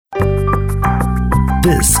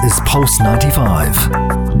This is Pulse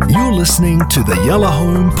 95. You're listening to the Yellow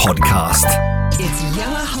Home Podcast. It's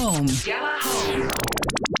Yellow Home. Yellow Home.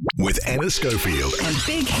 With Anna Schofield. And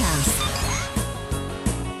Big House.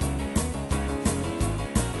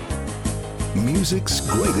 Music's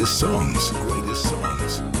greatest songs.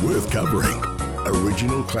 Worth covering.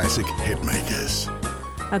 Original classic hitmakers.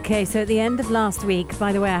 Okay, so at the end of last week,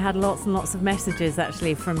 by the way, I had lots and lots of messages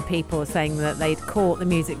actually from people saying that they'd caught the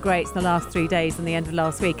music greats the last 3 days and the end of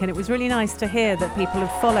last week. And it was really nice to hear that people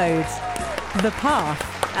have followed the path.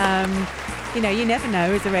 You never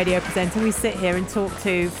know as a radio presenter. We sit here and talk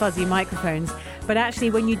to fuzzy microphones. But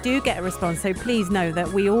actually, when you do get a response, so please know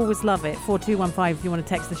that we always love it. 4215 if you want to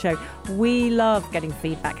text the show. We love getting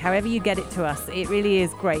feedback. However you get it to us, it really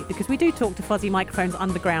is great because we do talk to fuzzy microphones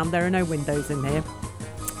underground. There are no windows in here.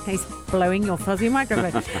 He's blowing your fuzzy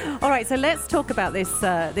microphone. All right, so let's talk about this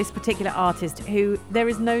particular artist who there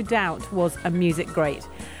is no doubt was a music great.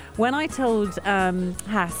 When I told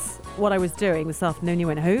Hass what I was doing this afternoon, you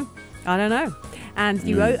went, who? I don't know. And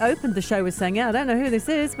you opened the show with saying, yeah, I don't know who this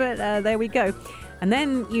is, but there we go. And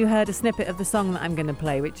then you heard a snippet of the song that I'm going to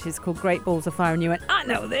play, which is called Great Balls of Fire, and you went, I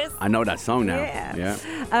know this. I know that song now. Yeah.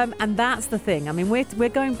 And that's the thing. I mean, we're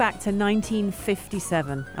going back to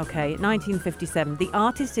 1957, okay? 1957. The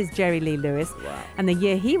artist is Jerry Lee Lewis, wow. And the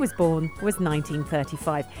year he was born was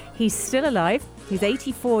 1935. He's still alive. He's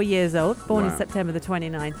 84 years old, born in September the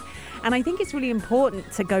 29th. And I think it's really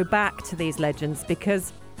important to go back to these legends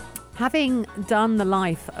because having done the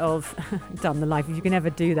life, if you can ever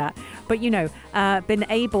do that, but been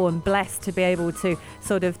able and blessed to be able to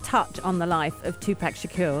sort of touch on the life of Tupac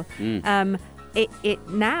Shakur, it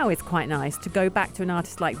now is quite nice to go back to an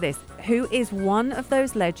artist like this, who is one of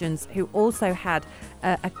those legends who also had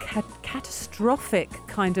a catastrophic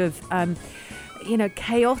kind of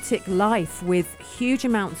chaotic life with huge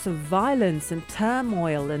amounts of violence and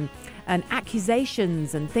turmoil and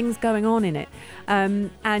accusations and things going on in it.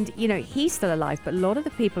 He's still alive, but a lot of the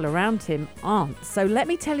people around him aren't. So let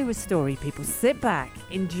me tell you a story, people. Sit back,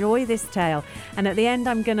 enjoy this tale. And at the end,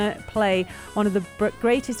 I'm going to play one of the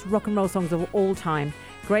greatest rock and roll songs of all time,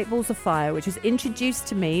 Great Balls of Fire, which was introduced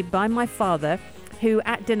to me by my father, who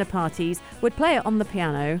at dinner parties would play it on the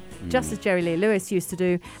piano, just as Jerry Lee Lewis used to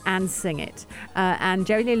do, and sing it. And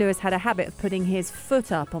Jerry Lee Lewis had a habit of putting his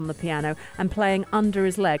foot up on the piano and playing under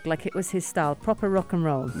his leg like it was his style, proper rock and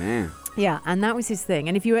roll. Man. Yeah, and that was his thing.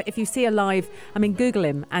 And if you see a live, Google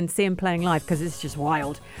him and see him playing live because it's just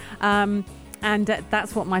wild. And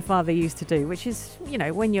that's what my father used to do, which is,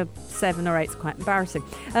 when you're 7 or 8, it's quite embarrassing.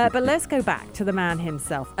 But let's go back to the man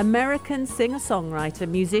himself. American singer-songwriter,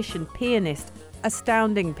 musician, pianist,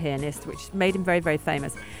 astounding pianist, which made him very, very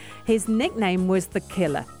famous. His nickname was The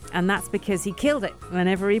Killer, and that's because he killed it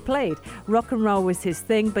whenever he played. Rock and roll was his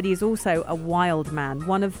thing, but he's also a wild man,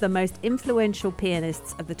 one of the most influential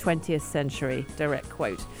pianists of the 20th century, direct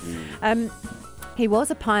quote. He was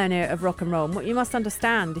a pioneer of rock and roll. And what you must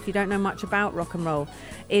understand, if you don't know much about rock and roll,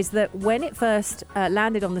 is that when it first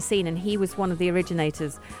landed on the scene, and he was one of the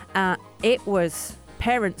originators, it was...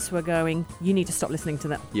 Parents were going, you need to stop listening to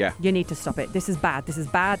them. Yeah. You need to stop it. This is bad. This is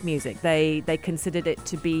bad music. They considered it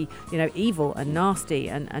to be, evil and nasty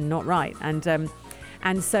and not right.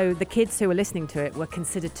 And so the kids who were listening to it were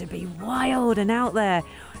considered to be wild and out there.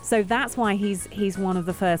 So that's why he's one of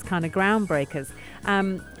the first kind of groundbreakers.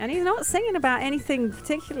 And he's not singing about anything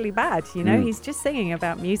particularly bad, He's just singing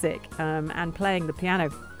about music and playing the piano.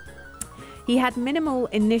 He had minimal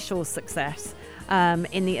initial success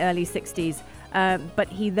in the early 60s. But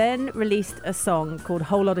he then released a song called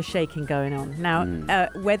Whole Lot of Shaking Going On. Now,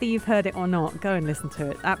 whether you've heard it or not, go and listen to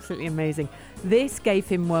it. Absolutely amazing. This gave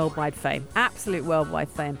him worldwide fame, absolute worldwide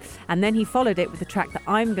fame. And then he followed it with the track that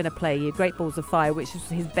I'm going to play you, Great Balls of Fire, which was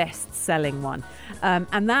his best-selling one.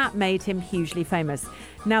 And that made him hugely famous.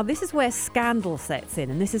 Now, this is where scandal sets in,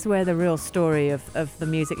 and this is where the real story of the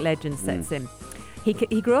music legend sets in.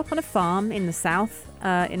 He grew up on a farm in the South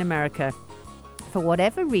in America. For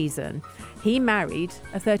whatever reason, he married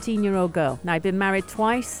a 13-year-old girl. Now, he'd been married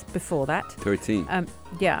twice before that. 13.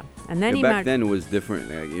 Yeah. And then back then it was different,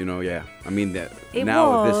 yeah. If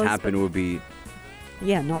this happened, it would be...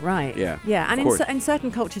 Yeah, not right. Yeah. And in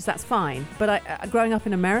certain cultures, that's fine. But growing up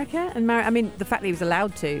in America, the fact that he was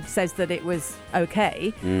allowed to says that it was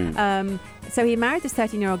okay. So he married this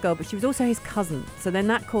 13-year-old girl, but she was also his cousin. So then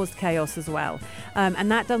that caused chaos as well. And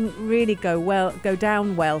that doesn't really go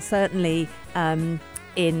down well, certainly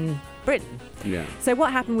in Britain. Yeah. So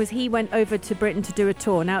what happened was he went over to Britain to do a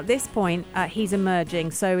tour. Now at this point, he's emerging.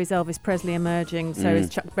 So is Elvis Presley emerging. So is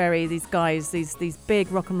Chuck Berry. These guys, these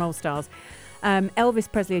big rock and roll stars.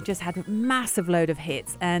 Elvis Presley had just had a massive load of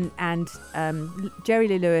hits, and Jerry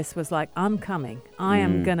Lee Lewis was like, I'm coming. I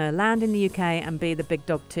am going to land in the UK and be the big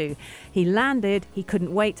dog too. He landed. He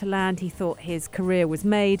couldn't wait to land. He thought his career was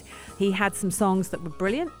made. He had some songs that were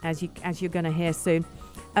brilliant, as you're going to hear soon.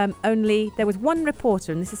 Only there was one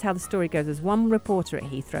reporter, and this is how the story goes. There's one reporter at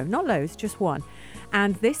Heathrow, not loads, just one.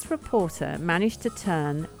 And this reporter managed to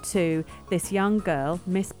turn to this young girl,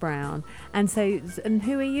 Miss Brown, and say, and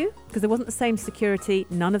who are you? Because there wasn't the same security.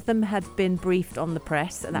 None of them had been briefed on the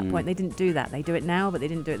press at that point. They didn't do that. They do it now, but they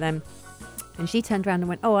didn't do it then. And she turned around and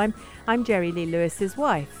went, oh, I'm Jerry Lee Lewis's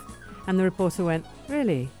wife. And the reporter went,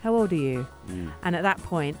 really? How old are you? And at that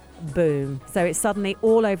point, boom. So it's suddenly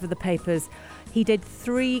all over the papers. He did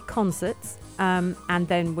 3 concerts. And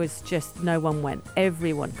then was just, no one went.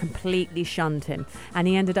 Everyone completely shunned him. And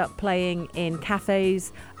he ended up playing in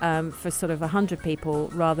cafes for sort of 100 people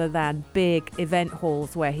rather than big event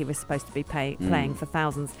halls where he was supposed to be playing for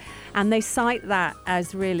thousands. And they cite that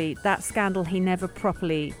as really that scandal he never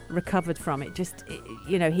properly recovered from. It just,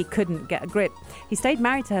 he couldn't get a grip. He stayed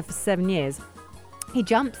married to her for 7 years. He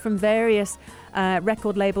jumped from various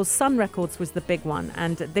record labels. Sun Records was the big one,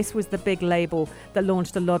 and this was the big label that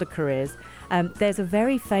launched a lot of careers. There's a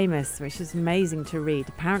very famous, which is amazing to read.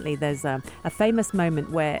 Apparently, there's a famous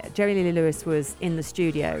moment where Jerry Lee Lewis was in the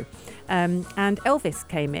studio, and Elvis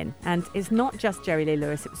came in. And it's not just Jerry Lee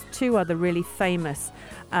Lewis; it was 2 other really famous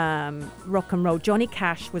rock and roll. Johnny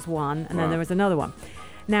Cash was one, and then there was another one.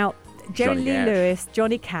 Now, Jerry Lee Lewis,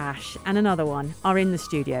 Johnny Cash, and another one are in the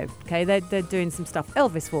studio. Okay, they're doing some stuff.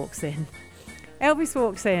 Elvis walks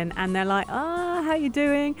in, and they're like, how you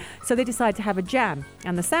doing? So they decide to have a jam.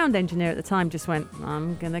 And the sound engineer at the time just went,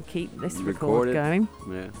 I'm going to keep this record going.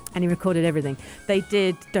 Yeah. And he recorded everything. They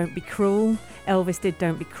did Don't Be Cruel. Elvis did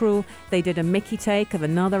Don't Be Cruel. They did a Mickey take of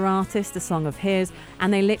another artist, a song of his.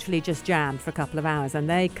 And they literally just jammed for a couple of hours. And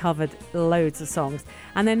they covered loads of songs.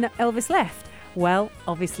 And then Elvis left. Well,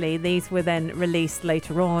 obviously, these were then released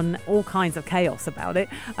later on, all kinds of chaos about it.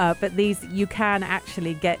 But you can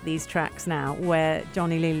actually get these tracks now where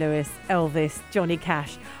Johnny Lee Lewis, Elvis, Johnny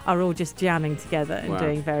Cash are all just jamming together and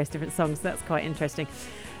doing various different songs. That's quite interesting.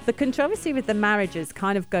 The controversy with the marriages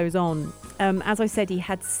kind of goes on. As I said, he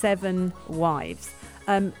had 7 wives.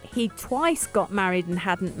 He twice got married and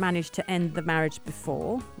hadn't managed to end the marriage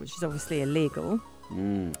before, which is obviously illegal.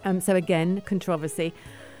 So again, controversy.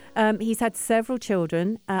 He's had several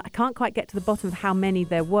children. I can't quite get to the bottom of how many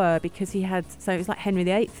there were because it was like Henry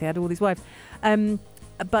VIII, he had all these wives.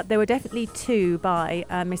 But there were definitely 2 by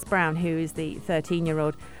Miss Brown, who is the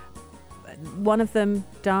 13-year-old. One of them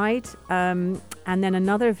died, and then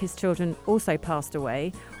another of his children also passed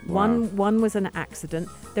away. Wow. One was an accident.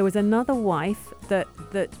 There was another wife that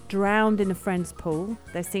drowned in a friend's pool.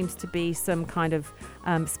 There seems to be some kind of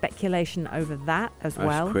speculation over that as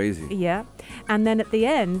well. That's crazy. Yeah. And then at the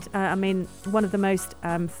end, one of the most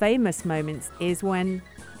famous moments is when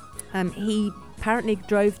he apparently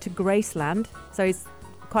drove to Graceland. So he's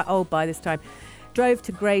quite old by this time. Drove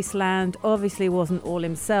to Graceland, obviously wasn't all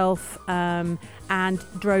himself, and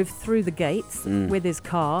drove through the gates with his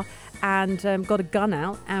car and got a gun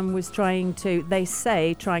out and was trying to go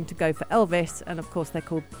for Elvis. And of course they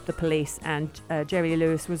called the police, and Jerry Lee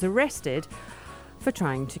Lewis was arrested for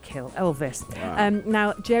trying to kill Elvis. Wow.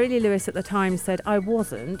 Now, Jerry Lee Lewis at the time said, I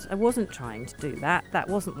wasn't trying to do that. That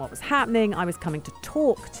wasn't what was happening. I was coming to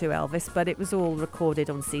talk to Elvis, but it was all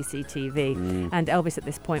recorded on CCTV. And Elvis at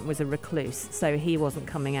this point was a recluse, so he wasn't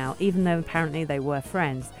coming out, even though apparently they were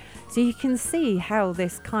friends. So you can see how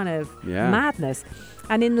this kind of madness.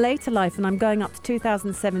 And in later life, and I'm going up to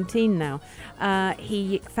 2017 now,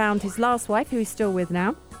 he found his last wife, who he's still with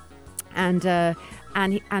now, and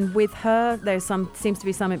with her, seems to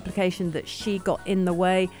be some implication that she got in the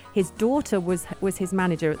way. His daughter was his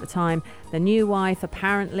manager at the time. The new wife,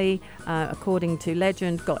 apparently, according to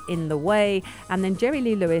legend, got in the way. And then Jerry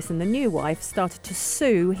Lee Lewis and the new wife started to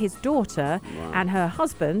sue his daughter and her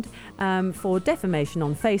husband for defamation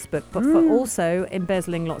on Facebook, but for also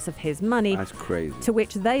embezzling lots of his money. That's crazy. To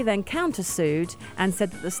which they then countersued and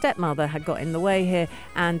said that the stepmother had got in the way here,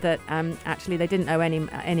 and that actually they didn't owe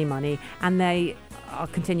any money, and they are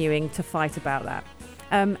continuing to fight about that.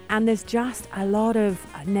 And there's just a lot of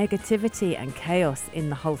negativity and chaos in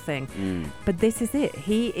the whole thing. But this is it.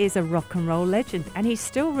 He is a rock and roll legend, and he's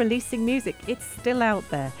still releasing music. It's still out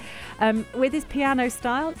there. With his piano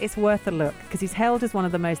style, it's worth a look because he's hailed as one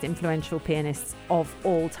of the most influential pianists of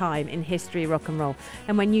all time in history rock and roll.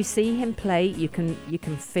 And when you see him play, you can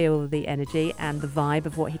feel the energy and the vibe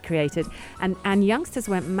of what he created. And youngsters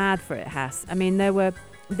went mad for it, Hass. I mean, there were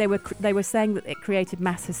they were saying that it created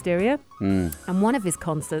mass hysteria. And one of his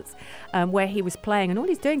concerts, where he was playing, and all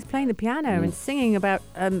he's doing is playing the piano and singing about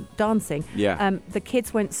dancing. The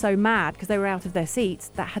kids went so mad because they were out of their seats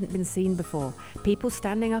that hadn't been seen before. People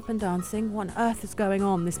standing up and dancing. What on earth is going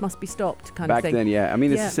on? This must be stopped. Kind of thing. Back then, yeah. I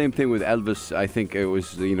mean, it's the same thing with Elvis. I think it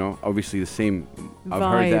was, obviously the same. I've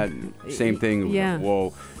heard that same thing. Yeah.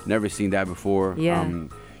 Whoa, never seen that before. Yeah.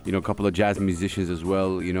 A couple of jazz musicians as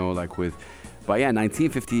well. Like with. But yeah,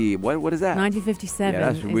 1950. What is that? 1957.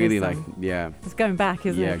 Yeah, that's really It's going back,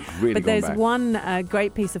 isn't it? Yeah, really. But there's back. one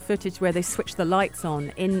great piece of footage where they switch the lights on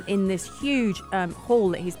in this huge hall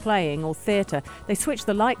that he's playing, or theatre. They switch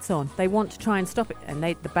the lights on. They want to try and stop it, and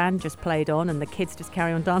the band just played on, and the kids just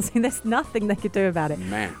carry on dancing. There's nothing they could do about it.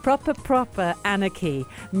 Man. Proper anarchy,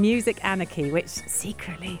 music anarchy, which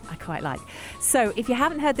secretly I quite like. So if you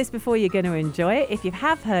haven't heard this before, you're going to enjoy it. If you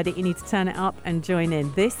have heard it, you need to turn it up and join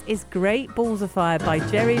in. This is Great Balls of Fire by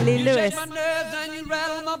Jerry Lee Lewis. You shake my nerves and you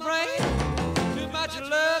rattle my brain. Too much of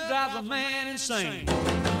love drives a man insane.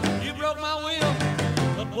 You broke my will,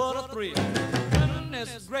 but what a thrill.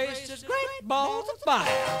 Goodness gracious, great balls of fire.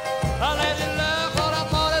 I let you love what I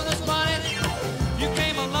thought it was funny. You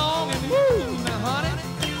came along and woo, now honey,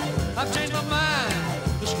 I've changed my mind.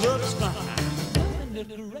 This love is fine.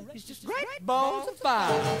 Goodness gracious, great balls of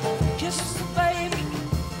fire. Kisses, baby.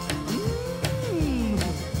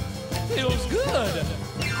 Feels good.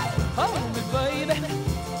 Hold me, baby.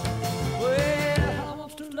 Well, I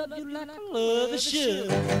want to love you like I love a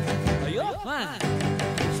should. You're fine,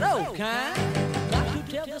 so kind. Got to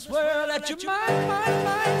tell this world that you're mine.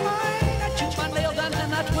 I chew my nails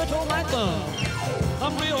and I twiddle my thumb.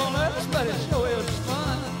 I'm real nervous, but it sure is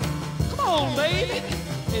fun. Come on, baby.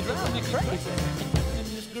 It drives me crazy.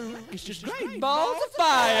 And it's just great balls of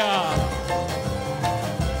fire.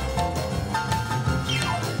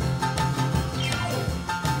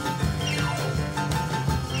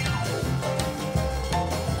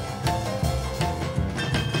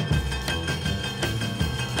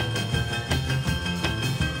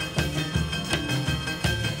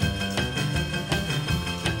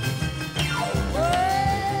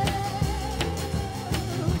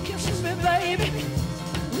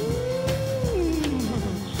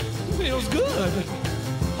 Good.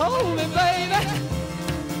 Hold me, baby.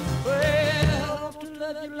 Well, I want to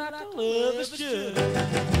love you like I love is should.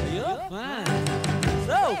 You're fine,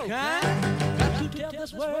 so kind. Got to tell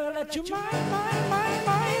this world that you're mine.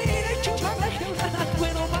 That you're my lady, and I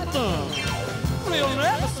quit on my thumb. Real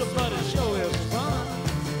nervous, but it sure is fun.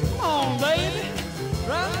 Come on, baby,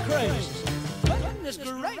 drive me crazy. Goodness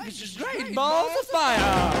gracious, great balls of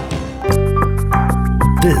fire.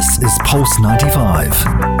 This is Pulse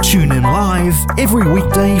 95. Tune in live every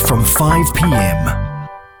weekday from 5 p.m.